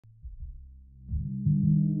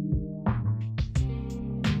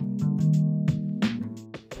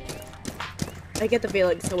I get the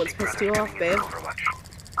feeling someone's pissed you off, babe.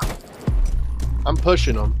 I'm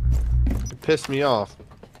pushing them. It pissed me off.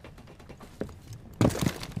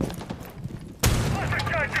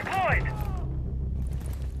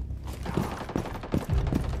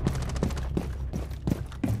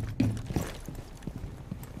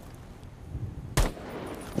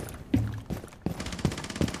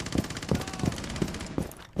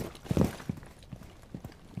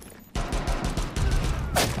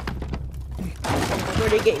 Where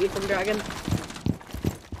did he get you from, Dragon?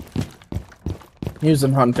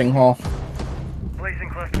 Using hunting hall. Placing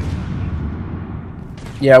cluster.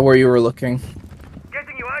 Yeah, where you were looking.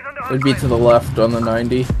 Getting you eyes on the It'd be to the left on the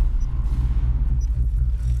 90.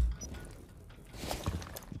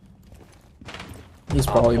 He's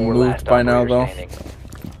probably moved by now, though.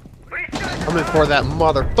 Coming for that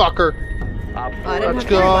motherfucker. I didn't Let's have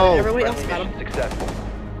to worry about it. go. Everybody else got him. Successful.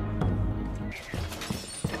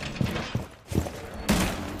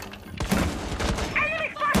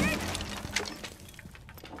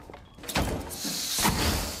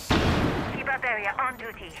 Keep up area on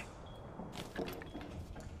duty.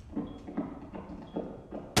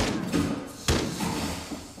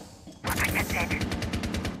 That's it.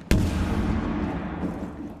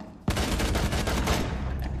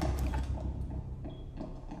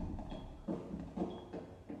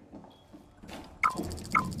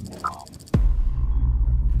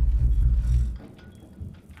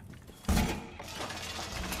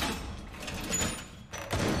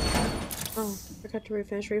 Oh, forgot to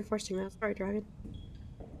finish reinforcing that. Sorry, Dragon.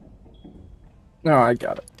 No, I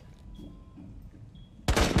got it.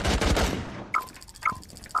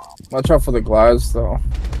 Watch out for the glass, though.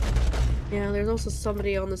 Yeah, there's also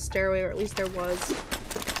somebody on the stairway, or at least there was.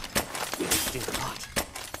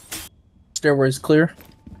 Stairway's clear.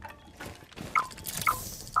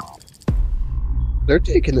 They're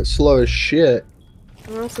taking it slow as shit.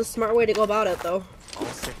 Well, that's a smart way to go about it, though.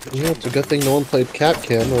 Yeah, it's a good thing no one played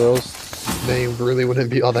Capcan, or else they really wouldn't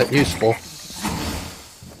be all that useful.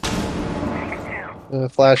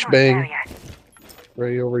 Flashbang.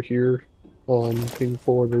 Right over here on ping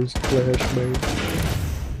 4, there's flashbang.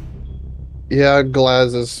 Yeah,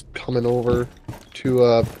 Glaz is coming over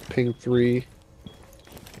to ping 3.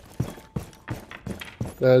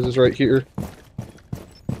 Glaz is right here.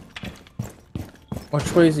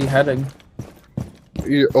 Which way is he heading?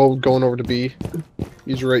 Oh, going over to B.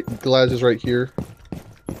 He's right. Glaz is right here.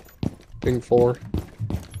 Ping 4.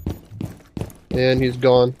 And he's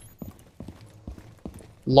gone.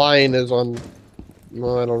 Lion is on.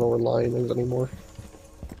 No, I don't know where Lion is anymore.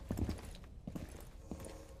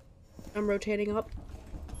 I'm rotating up.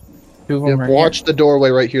 Two of Yeah, them right watch the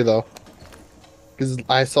doorway right here, though. Because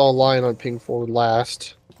I saw Lion on ping 4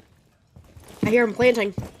 last. I hear him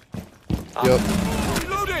planting. Yep.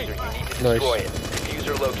 Nice. Destroy it.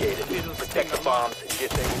 Diffuser located. Protect the bombs and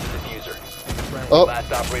disable the diffuser. Oh,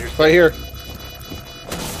 Last operators right here.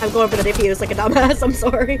 I'm going for the defuse like a dumbass. I'm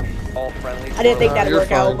sorry. all friendly. I didn't think that'd You're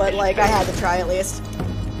work out, fine. but like I had to try at least.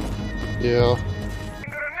 Yeah.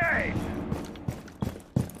 Grenade.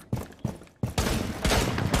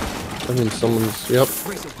 I mean, someone's. Yep.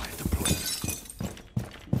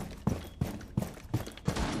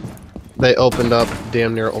 They opened up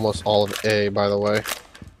damn near almost all of A, by the way.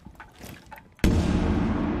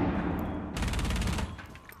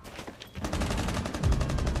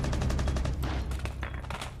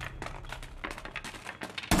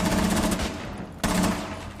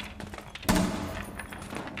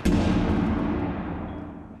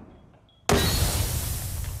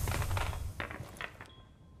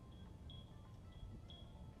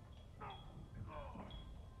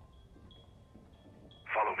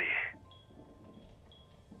 Follow me.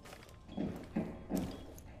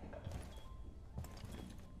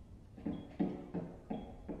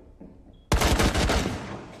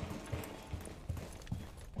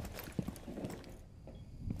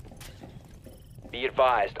 Be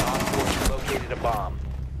advised, Op 4 located a bomb.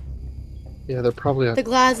 Yeah, they're probably at. The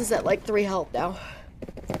glass is at like 3 health now.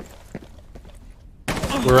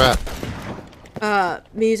 We're at.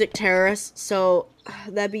 Music terrace, so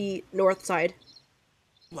that'd be north side.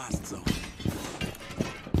 Blast zone.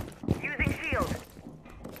 Using shield.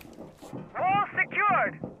 Wall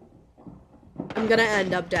secured. I'm gonna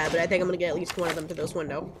end up dead, but I think I'm gonna get at least one of them to this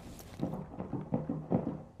window.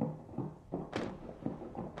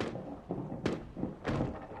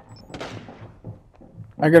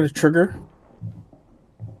 I got a trigger.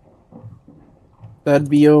 That'd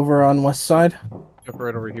be over on west side. Yep,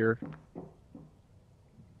 right over here.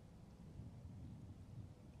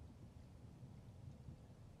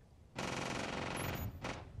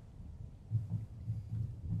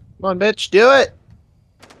 Come on, bitch, do it!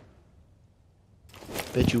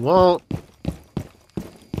 Bet you won't.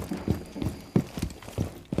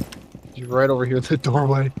 He's right over here in the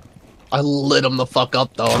doorway. I lit him the fuck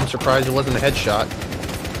up, though. I'm surprised it wasn't a headshot.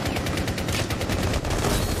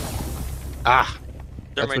 Ah!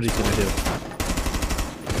 That's what he's gonna do.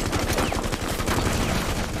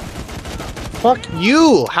 Fuck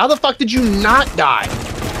you! How the fuck did you not die?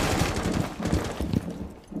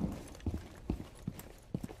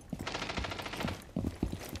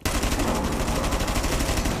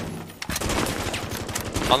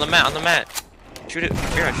 On the mat. Shoot it.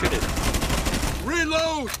 Here, shoot it.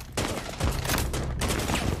 Reload!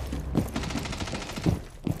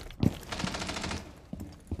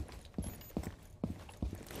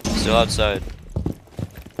 Still outside.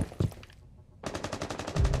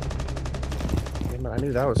 Damn it, I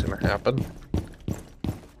knew that was gonna happen.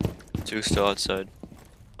 2 still outside.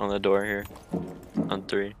 On the door here. On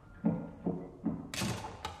 3.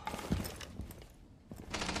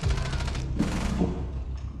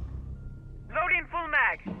 Loading full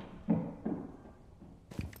mag.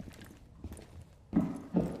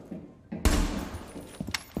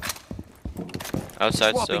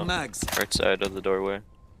 Outside Swapping still. mags. Right side of the doorway.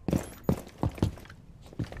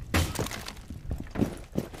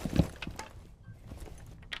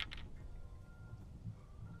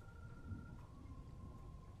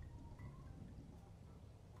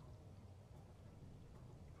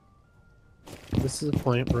 This is a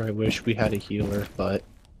point where I wish we had a healer, but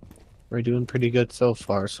we're doing pretty good so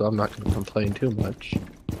far, so I'm not going to complain too much.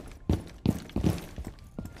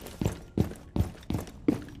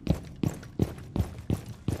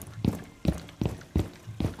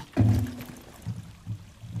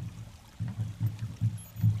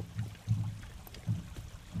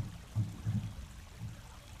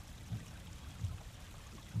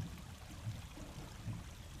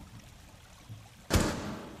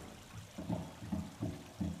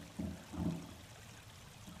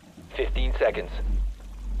 Seconds.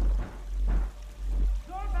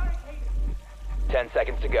 10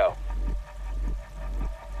 seconds to go.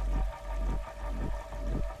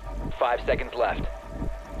 5 seconds left.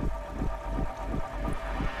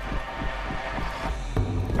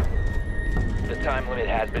 The time limit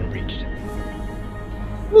has been reached.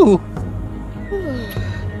 Ooh.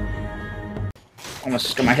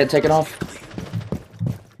 Almost got my head taken off.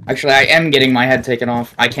 Actually, I am getting my head taken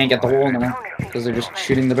off. I can't get the wall now because they're just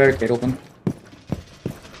shooting the barricade open.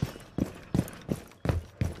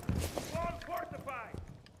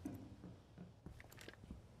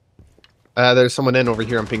 There's someone in over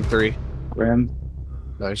here on ping 3. Grim.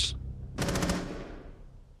 Nice.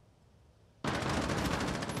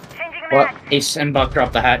 What? Ace and Buck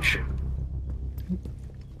dropped the hatch.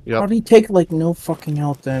 Yep. How do he take like no fucking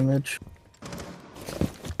health damage?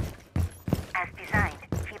 As designed,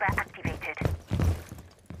 FIBA activated.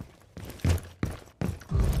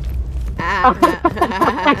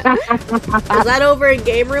 Was that over in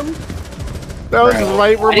game room? That was Bro,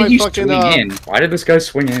 right where why did my you fucking swing in? Why did this guy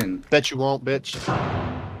swing in? Bet you won't, bitch.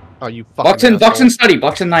 Oh, you fucking Buxton asshole. study.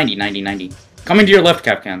 Buxton 90. Coming to your left,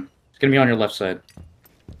 Capcan. It's gonna be on your left side.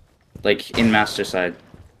 Like, in master side.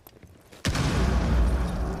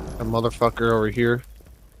 A motherfucker over here.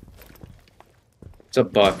 It's a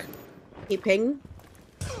Buck. He ping?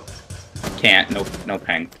 Can't. No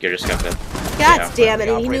ping. You're just got that. God damn it,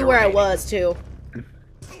 and he knew where I was too.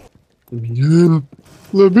 Let me in.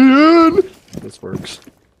 Let me in. This works.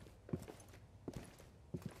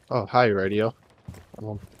 Oh, hi, radio. I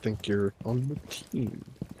don't think you're on the team.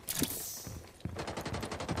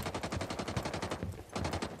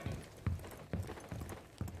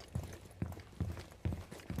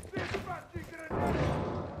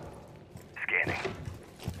 Scanning.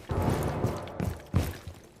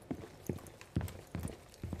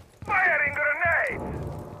 Firing grenade!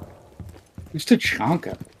 Who's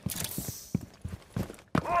Tachanka?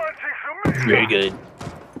 Launching submission! Very good.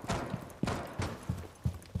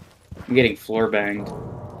 I'm getting floor banged.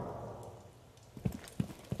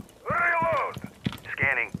 Reload!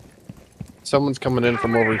 Scanning. Someone's coming in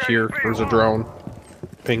from over here. There's a drone.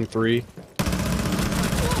 Ping 3.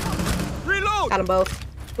 Reload! Got them both.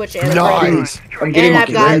 Switch in. Nice! I'm getting And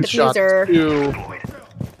I've got the Headshot diffuser. too.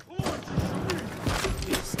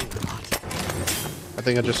 I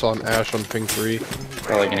think I just saw an Ash on ping 3.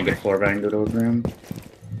 Probably gonna get floor banged with those room.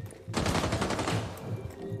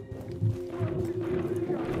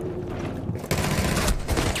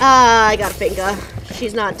 Ah, I got a finger.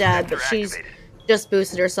 She's not dead, but she's just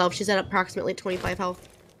boosted herself. She's at approximately 25 health.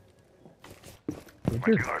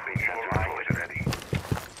 Heartbeat sensor deployed already.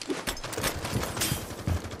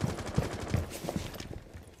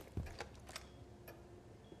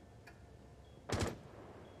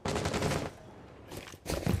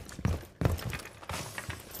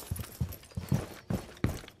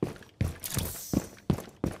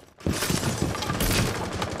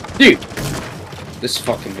 Dude! This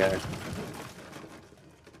fucking guy.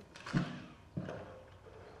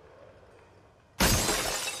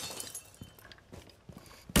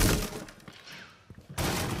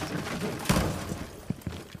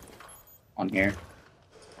 On here.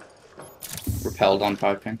 Repelled on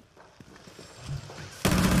 5-pin.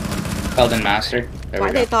 Repelled in master. There Why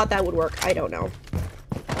we they go. thought that would work, I don't know.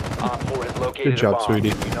 Op 4 has located Good job, a bomb. sweetie.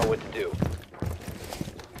 You know what to do.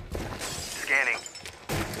 Scanning.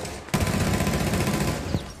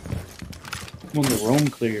 I'm on the roam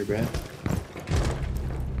clear, bruh.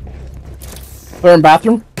 They're in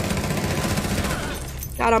bathroom.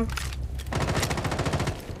 Got him.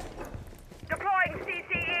 Deploying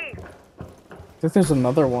CCE. I think there's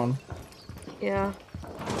another one. Yeah.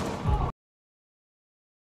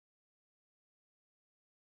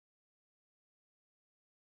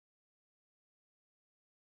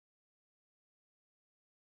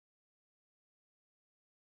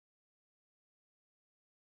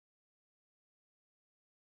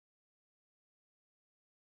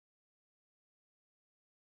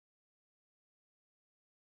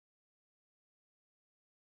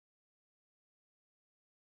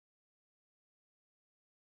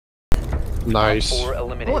 Nice. 4 I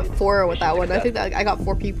eliminated. went 4 with that Mission one. I think that I got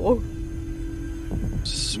 4 people.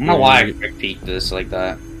 I don't know why I quick peeked this like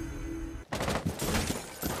that.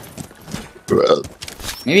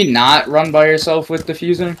 Maybe not run by yourself with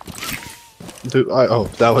diffuser. Dude, oh,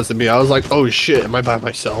 that wasn't me. I was like, oh shit, am I by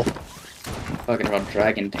myself? Talking about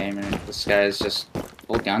Dragon Tamer. This guy's just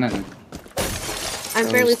full gunning. I'm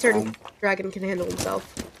That fairly was certain fun. Dragon can handle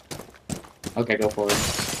himself. Okay, go for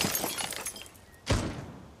it.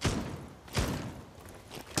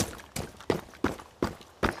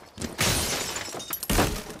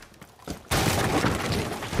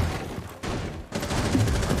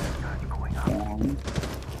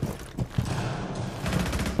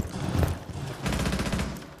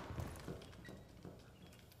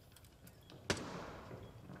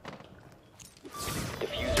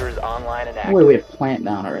 Diffuser is online and active. Wait, we have plant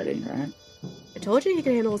down already, right? I told you he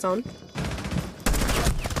can handle his own.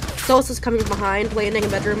 Solus is coming from behind, landing in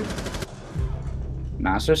bedroom.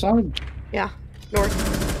 Master side? Yeah,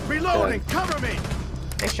 north. Reloading! Cover me!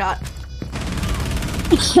 Nice shot.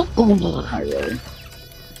 Not really.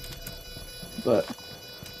 But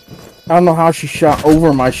I don't know how she shot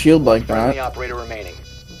over my shield like Friendly that. operator remaining.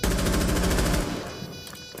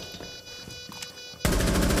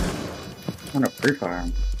 I'm gonna pre-fire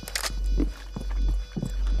him.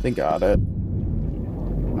 They got it.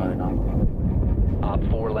 No, they don't. Op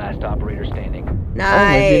 4 last operator standing.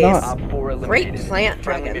 maybe Nice. not. Op 4 Great eliminated. plant,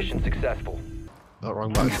 Friendly Dragon. mission successful. Oh,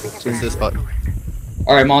 wrong button. It's this button.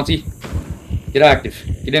 Alright, Monty. Get active.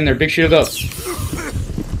 Get in there. Big shield up.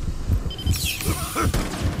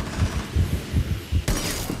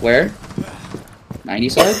 Where? 90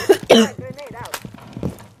 side?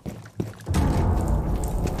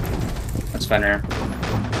 That's Fenrir.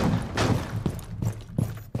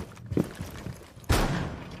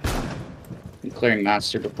 I'm clearing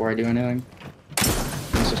master before I do anything.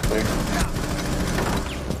 This is clear.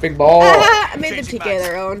 Big ball! I made them TK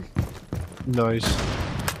their own. Nice.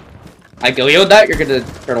 I Gilioed that, you're gonna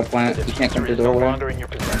turtle plant. You can't come Diffuser through is the no doorway. longer in your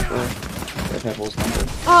possession.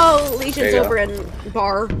 Oh, There Legion's you go. over in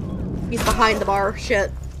bar. He's behind the bar.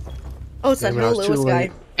 Shit. Oh, it's that Damn it, I was Hill too Lewis guy.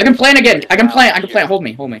 late. I can plant again! I can plant! Hold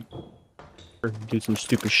me, hold me. Do some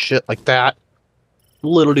stupid shit like that.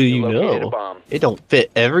 Little do you located a know, bomb. it don't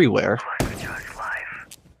fit everywhere.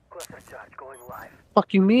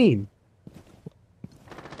 Fuck you mean?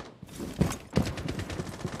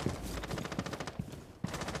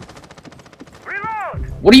 Reload!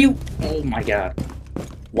 What do you? Oh my god!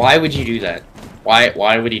 Why would you do that?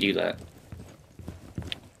 Why would you do that?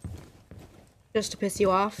 Just to piss you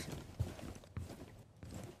off.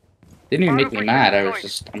 Didn't even make me mad.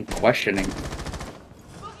 I'm questioning.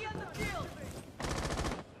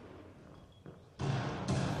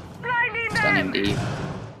 Blinding Stun them! MD.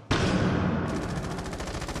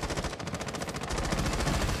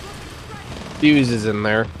 Fuse is in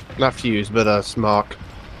there. Not Fuse, but Smock.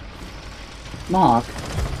 Knock.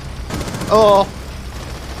 Oh,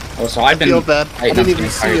 Oh, so I've been. feel bad. I I've didn't been even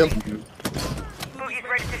see entire him. game Boogie's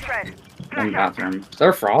ready to shred. in bathroom. Is there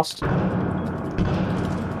a frost?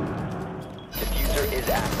 Diffuser is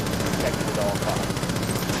active. Protected at all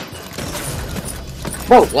costs.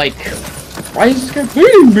 Bro, like, why is this guy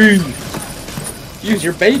baiting me? Use,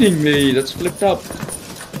 you're baiting me. That's flipped up.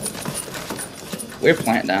 We're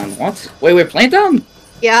plant down. What? Wait, plant down?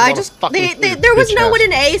 Yeah, I What a just fucking there was bitch no ass. one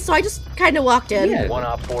in A, so I just kind of walked in. Yeah. One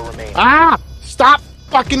Op 4 remaining. Ah! Stop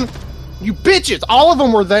fucking... You bitches! All of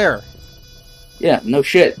them were there! Yeah, no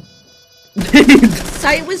shit.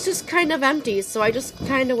 Site was just kind of empty, so I just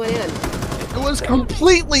kind of went in. It was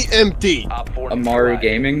completely empty. Op 4 Amari neutralized.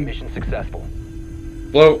 Gaming? Mission successful.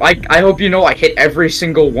 Well, I hope you know I hit every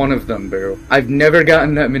single one of them, bro. I've never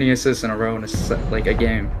gotten that many assists in a row in a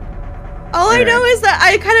game. All I Alright. know is that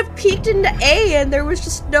I kind of peeked into A and there was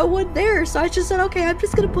just no one there, so I just said, okay, I'm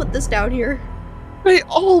just gonna put this down here. They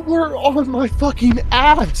all were on my fucking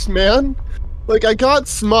ass, man. Like, I got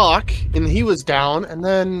Smock, and he was down, and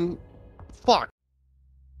then